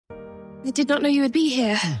I did not know you would be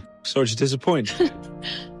here. Sorry to disappoint.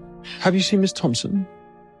 Have you seen Miss Thompson?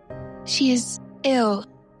 She is ill.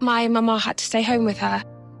 My mama had to stay home with her.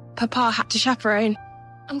 Papa had to chaperone.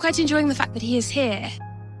 I'm quite enjoying the fact that he is here.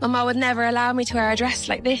 Mama would never allow me to wear a dress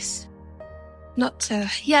like this. Not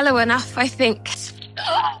yellow enough, I think.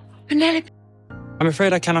 Penelope. I'm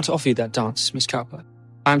afraid I cannot offer you that dance, Miss Cowper.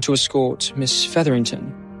 I am to escort Miss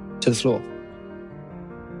Featherington to the floor.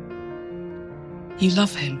 You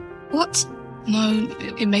love him? What? No,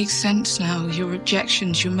 it makes sense now. Your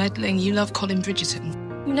rejections, your meddling. You love Colin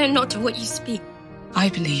Bridgerton. You know not of what you speak. I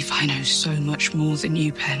believe I know so much more than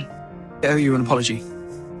you, Pen. I owe you an apology.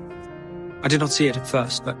 I did not see it at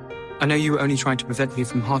first, but I know you were only trying to prevent me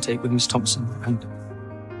from heartache with Miss Thompson,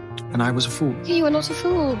 and I was a fool. You are not a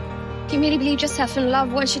fool. If you merely believed yourself in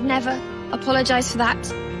love, one should never apologise for that.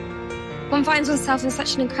 One finds oneself in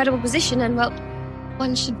such an incredible position, and, well,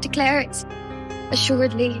 one should declare it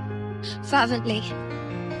assuredly, fervently.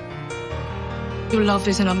 Your love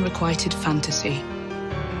is an unrequited fantasy.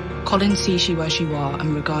 Colin sees you as you are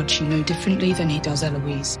and regards you no differently than he does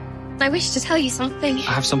Eloise. I wish to tell you something. I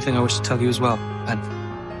have something I wish to tell you as well, Pen.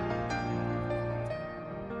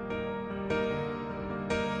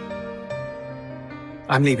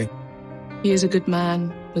 I'm leaving. He is a good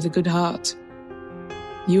man with a good heart.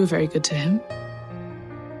 You were very good to him.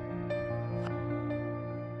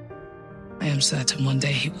 I am certain one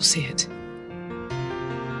day he will see it.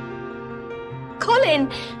 Colin!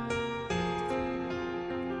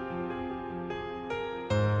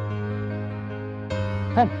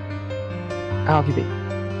 Pen, how have you been?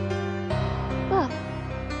 Well,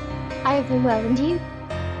 I have been well, and you?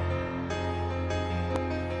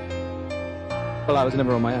 Well, I was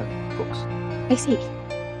never on my own, of course. I see.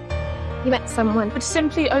 You met someone. But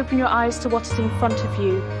simply open your eyes to what is in front of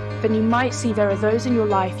you, then you might see there are those in your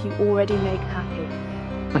life you already make happy.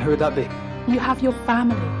 And who would that be? You have your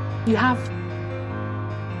family. You have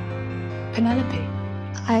Penelope.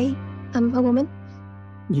 I am a woman.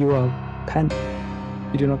 You are Pen.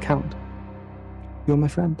 You do not count. You're my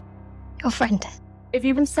friend. Your friend. If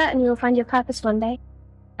you've been certain you will find your purpose one day,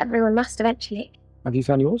 everyone must eventually. Have you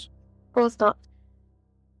found yours? Of course not.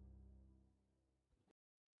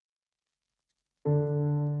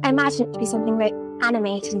 I imagine it to be something very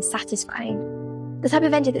animated and satisfying. The type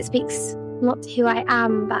of ending that speaks not to who I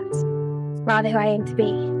am, but rather who I aim to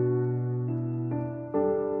be.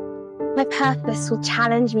 My purpose will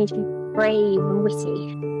challenge me to be brave and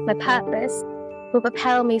witty. My purpose will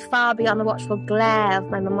propel me far beyond the watchful glare of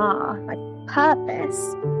my mamma. My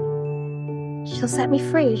purpose shall set me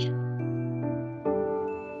free.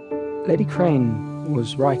 Lady Crane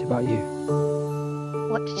was right about you.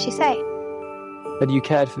 What did she say? That you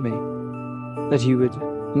cared for me. That you would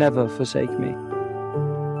never forsake me.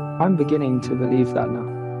 I'm beginning to believe that now.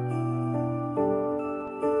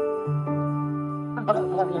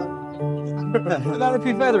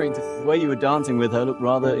 Penelope Featherington. The way you were dancing with her looked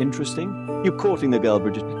rather interesting. You're courting the girl,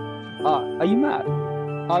 Bridgerton. Are you mad?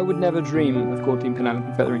 I would never dream of courting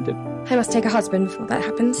Penelope Featherington. I must take a husband before that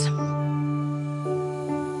happens.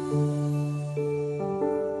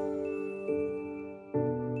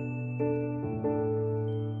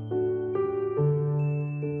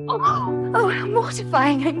 Oh, how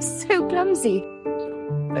mortifying. I'm so clumsy.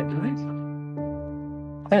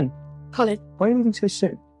 Pen, Colin, why are you leaving so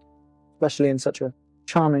soon? Especially in such a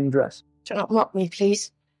charming dress. do not mock me,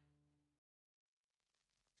 please.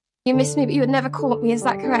 You missed me, but you had never caught me, is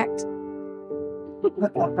that correct?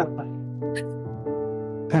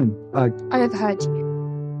 Pen, I overheard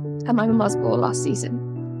you at my mamma's ball last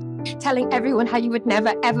season, telling everyone how you would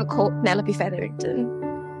never, ever court Penelope Featherington.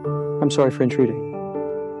 I'm sorry for intruding.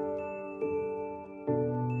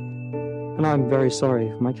 And I'm very sorry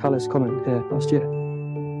for my callous comment here last year.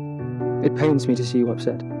 It pains me to see you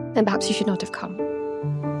upset. Then perhaps you should not have come.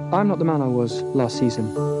 I'm not the man I was last season,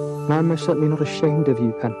 and I'm most certainly not ashamed of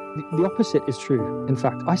you, Pen. The opposite is true. In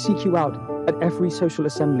fact, I seek you out at every social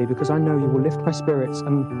assembly because I know you will lift my spirits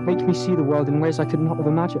and make me see the world in ways I could not have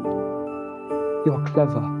imagined. You are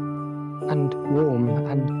clever and warm,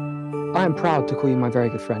 and I am proud to call you my very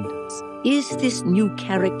good friend. Is this new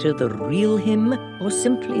character the real him, or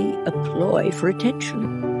simply a ploy for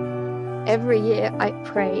attention? Every year I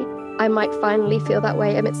pray I might finally feel that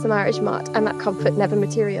way amidst the marriage mart, and that comfort never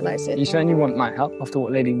materialises. You certainly want my help after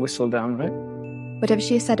what Lady Whistledown wrote? Whatever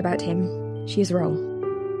she has said about him, she is wrong.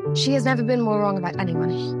 She has never been more wrong about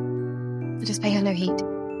anyone. Let us pay her no heed.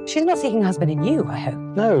 She's not seeking a husband in you, I hope.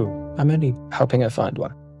 No, I'm only helping her find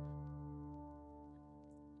one.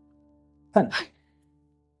 Pen,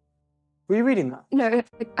 were you reading that? No,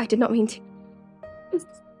 I did not mean to.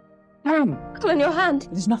 Ma'am, Colin, your hand.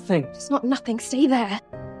 there's nothing. It's not nothing. Stay there.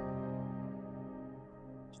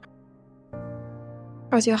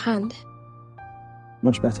 How's your hand?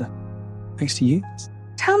 Much better. Thanks to you.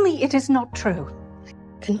 Tell me it is not true.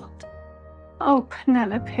 Cannot. Oh,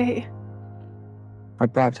 Penelope. I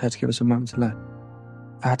bribed her to give us a moment alone.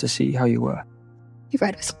 I had to see how you were. You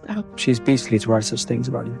read us all down. She's beastly to write such things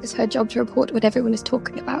about you. It's her job to report what everyone is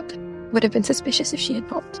talking about. Would have been suspicious if she had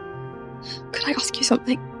not. Could I ask you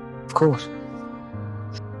something? Of course.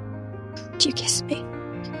 Do you kiss me?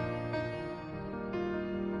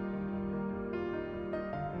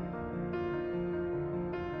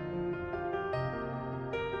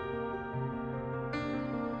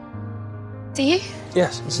 Do you?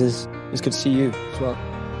 Yes, it's good to see you as well.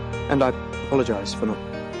 And I apologise for not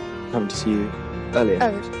having to see you earlier.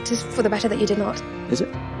 Oh, just for the better that you did not. Is it?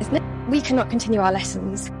 Isn't it? We cannot continue our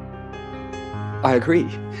lessons. I agree.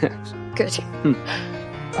 Yes.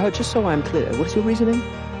 Good. Just so I am clear, what is your reasoning?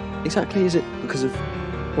 Exactly, is it because of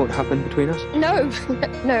what happened between us? No,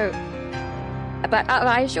 no. But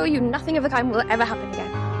I assure you nothing of the kind will ever happen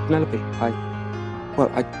again. Penelope,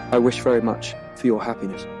 I wish very much for your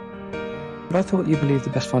happiness. But I thought you believed the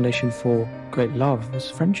best foundation for great love was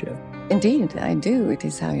friendship. Indeed, I do. It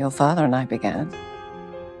is how your father and I began.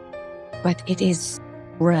 But it is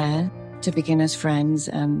rare to begin as friends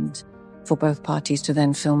and for both parties to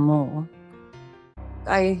then feel more.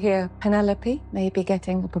 I hear Penelope may be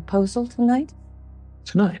getting a proposal tonight.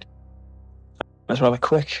 Tonight? That's rather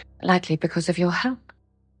quick. Likely because of your help.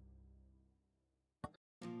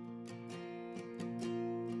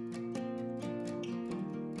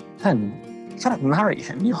 Pen, you cannot marry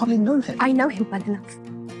him. You hardly know him. I know him well enough.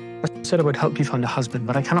 I said I would help you find a husband,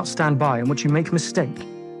 but I cannot stand by and watch you make a mistake.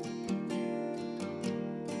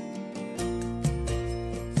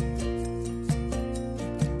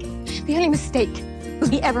 The only mistake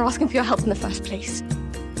was me ever asking for your help in the first place.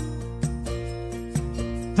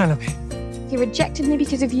 Penelope. He rejected me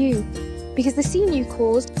because of you. Because the scene you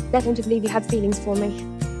caused led him to believe he had feelings for me.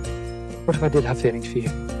 What if I did have feelings for you?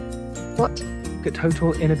 What? A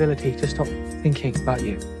total inability to stop thinking about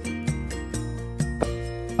you.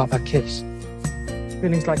 About that kiss.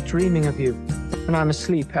 Feelings like dreaming of you when I'm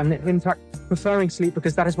asleep, and in fact, preferring sleep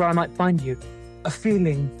because that is where I might find you. A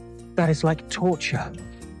feeling that is like torture.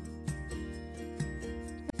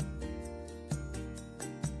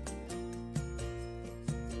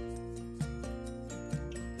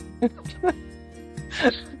 I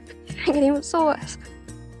think anyone saw us.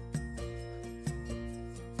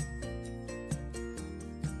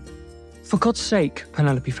 For God's sake,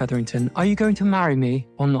 Penelope Featherington, are you going to marry me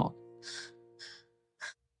or not?